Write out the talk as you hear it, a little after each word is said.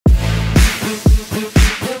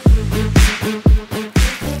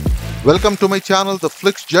Welcome to my channel, The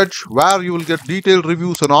Flicks Judge, where you will get detailed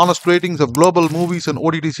reviews and honest ratings of global movies and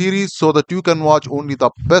OTT series so that you can watch only the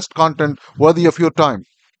best content worthy of your time.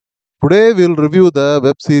 Today we'll review the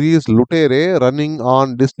web series Lootere running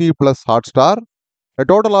on Disney Plus Hotstar. A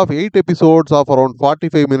total of 8 episodes of around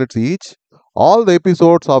 45 minutes each. All the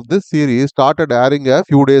episodes of this series started airing a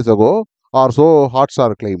few days ago, or so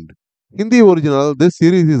Hotstar claimed. In the original, this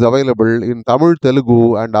series is available in Tamil,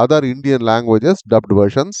 Telugu, and other Indian languages dubbed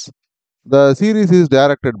versions. The series is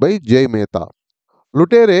directed by Jay Mehta.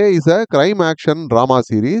 Lootere is a crime action drama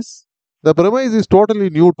series. The premise is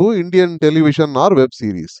totally new to Indian television or web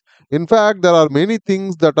series. In fact, there are many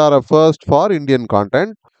things that are a first for Indian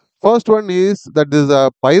content. First one is that this is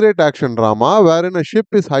a pirate action drama wherein a ship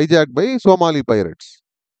is hijacked by Somali pirates.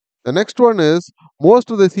 The next one is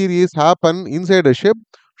most of the series happen inside a ship,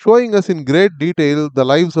 showing us in great detail the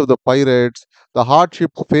lives of the pirates, the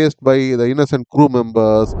hardships faced by the innocent crew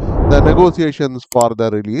members, the negotiations for the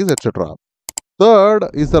release, etc. Third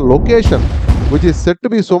is the location, which is said to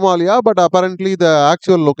be Somalia, but apparently the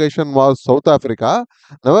actual location was South Africa.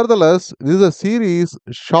 Nevertheless, this is a series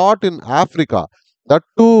shot in Africa, that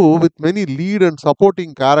too with many lead and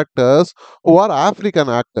supporting characters who are African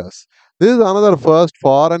actors. This is another first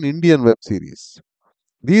for an Indian web series.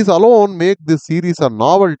 These alone make this series a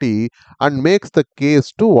novelty and makes the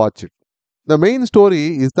case to watch it. The main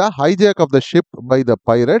story is the hijack of the ship by the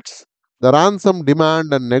pirates, the ransom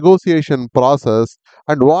demand and negotiation process,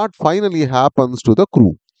 and what finally happens to the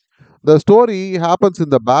crew. The story happens in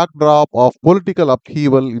the backdrop of political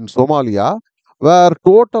upheaval in Somalia, where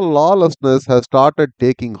total lawlessness has started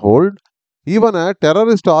taking hold. Even a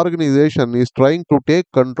terrorist organization is trying to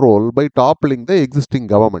take control by toppling the existing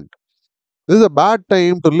government. This is a bad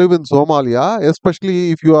time to live in Somalia,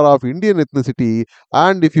 especially if you are of Indian ethnicity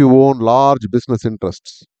and if you own large business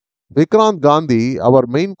interests. Vikrant Gandhi, our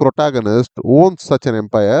main protagonist, owns such an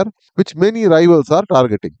empire, which many rivals are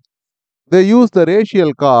targeting. They use the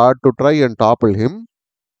racial card to try and topple him.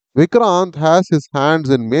 Vikrant has his hands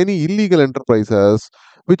in many illegal enterprises,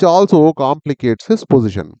 which also complicates his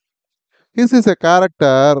position. This is a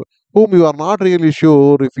character whom you are not really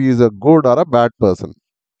sure if he is a good or a bad person.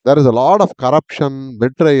 There is a lot of corruption,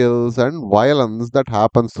 betrayals, and violence that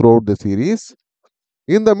happens throughout the series.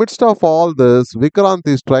 In the midst of all this, Vikrant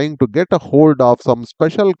is trying to get a hold of some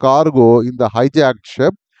special cargo in the hijacked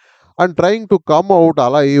ship and trying to come out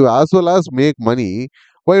alive as well as make money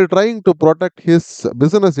while trying to protect his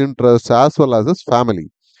business interests as well as his family.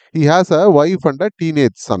 He has a wife and a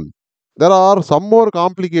teenage son. There are some more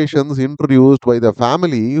complications introduced by the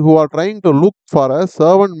family who are trying to look for a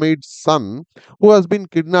servant maid's son who has been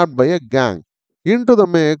kidnapped by a gang. Into the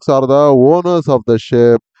mix are the owners of the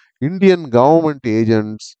ship, Indian government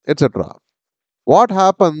agents, etc. What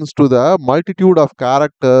happens to the multitude of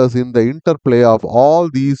characters in the interplay of all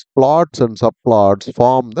these plots and subplots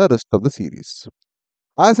form the rest of the series.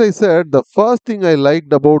 As I said, the first thing I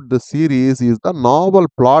liked about the series is the novel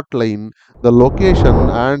plot line, the location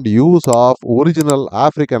and use of original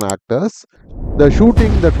African actors. The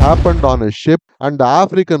shooting that happened on a ship and the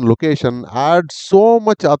African location adds so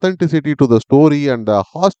much authenticity to the story, and the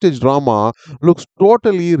hostage drama looks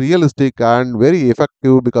totally realistic and very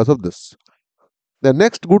effective because of this. The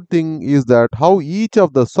next good thing is that how each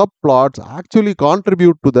of the subplots actually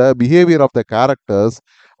contribute to the behavior of the characters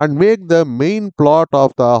and make the main plot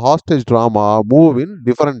of the hostage drama move in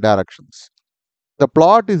different directions. The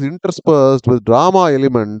plot is interspersed with drama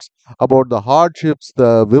elements about the hardships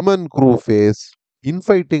the women crew face,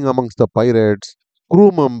 infighting amongst the pirates,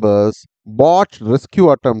 crew members, botched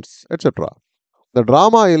rescue attempts, etc. The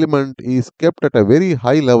drama element is kept at a very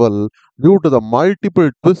high level due to the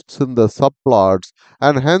multiple twists in the subplots,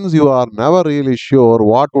 and hence you are never really sure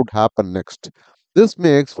what would happen next. This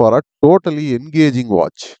makes for a totally engaging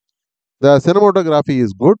watch. The cinematography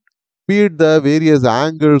is good, be it the various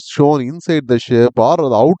angles shown inside the ship or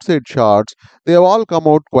the outside shots, they have all come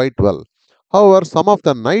out quite well. However, some of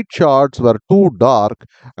the night shots were too dark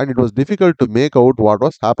and it was difficult to make out what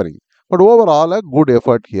was happening. But overall, a good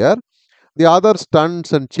effort here. The other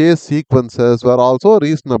stunts and chase sequences were also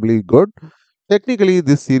reasonably good. Technically,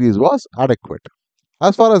 this series was adequate.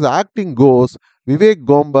 As far as acting goes, Vivek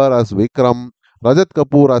Gombar as Vikram, Rajat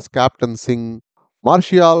Kapoor as Captain Singh,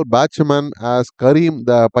 Martial Bachman as Karim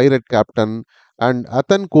the pirate captain, and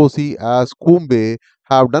Athan Kosi as Kumbe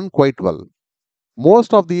have done quite well.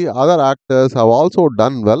 Most of the other actors have also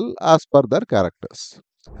done well as per their characters.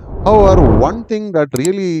 However, one thing that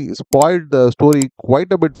really spoiled the story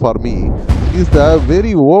quite a bit for me is the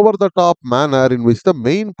very over the top manner in which the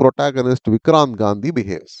main protagonist Vikrant Gandhi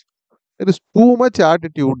behaves. There is too much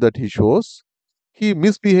attitude that he shows. He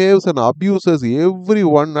misbehaves and abuses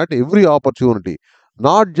everyone at every opportunity,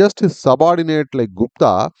 not just his subordinate like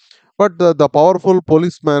Gupta, but the powerful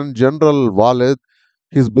policeman General Walid,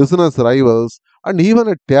 his business rivals, and even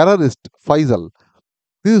a terrorist, Faisal.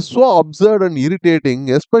 This is so absurd and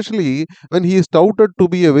irritating, especially when he is touted to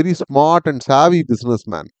be a very smart and savvy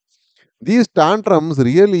businessman. These tantrums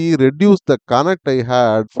really reduce the connect I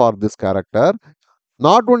had for this character.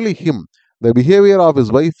 Not only him, the behavior of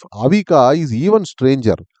his wife Avika is even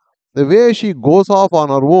stranger. The way she goes off on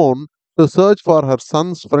her own to search for her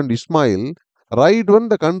son's friend Ismail, right when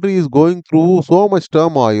the country is going through so much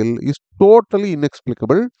turmoil, is totally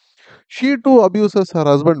inexplicable. She too abuses her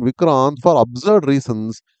husband Vikrant for absurd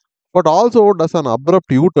reasons, but also does an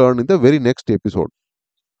abrupt U turn in the very next episode.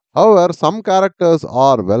 However, some characters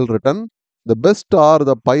are well written. The best are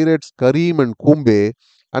the pirates Kareem and Kumbe,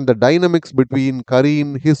 and the dynamics between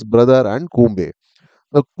Kareem, his brother, and Kumbe.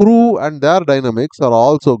 The crew and their dynamics are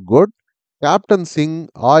also good. Captain Singh,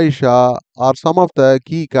 Aisha are some of the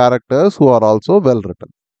key characters who are also well written.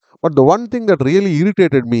 But the one thing that really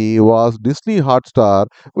irritated me was Disney Hotstar,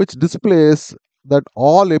 which displays that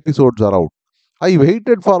all episodes are out. I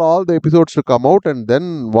waited for all the episodes to come out and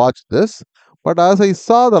then watch this. But as I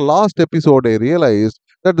saw the last episode, I realized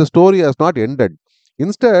that the story has not ended.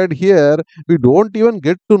 Instead, here we don't even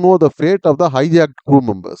get to know the fate of the hijacked crew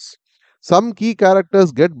members. Some key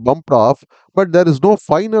characters get bumped off, but there is no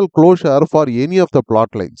final closure for any of the plot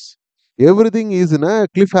lines. Everything is in a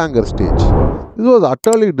cliffhanger stage. This was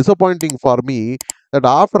utterly disappointing for me that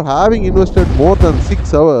after having invested more than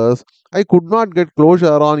 6 hours, I could not get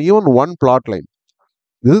closure on even one plot line.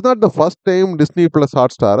 This is not the first time Disney Plus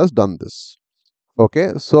Hotstar has done this.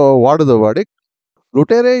 Okay, so what is the verdict?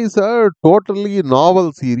 Lootere is a totally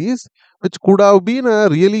novel series which could have been a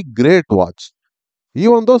really great watch.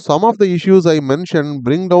 Even though some of the issues I mentioned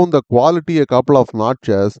bring down the quality a couple of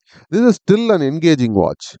notches, this is still an engaging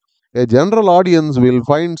watch. A general audience will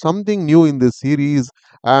find something new in this series,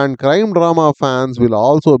 and crime drama fans will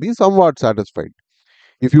also be somewhat satisfied.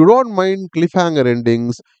 If you don't mind cliffhanger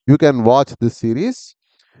endings, you can watch this series.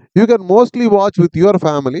 You can mostly watch with your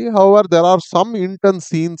family. However, there are some intense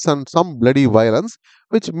scenes and some bloody violence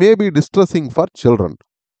which may be distressing for children.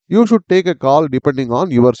 You should take a call depending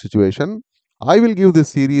on your situation. I will give this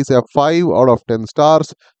series a 5 out of 10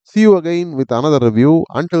 stars. See you again with another review.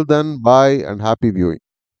 Until then, bye and happy viewing.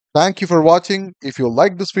 Thank you for watching. If you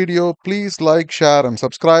like this video, please like, share, and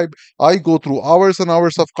subscribe. I go through hours and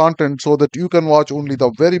hours of content so that you can watch only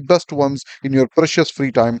the very best ones in your precious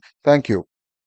free time. Thank you.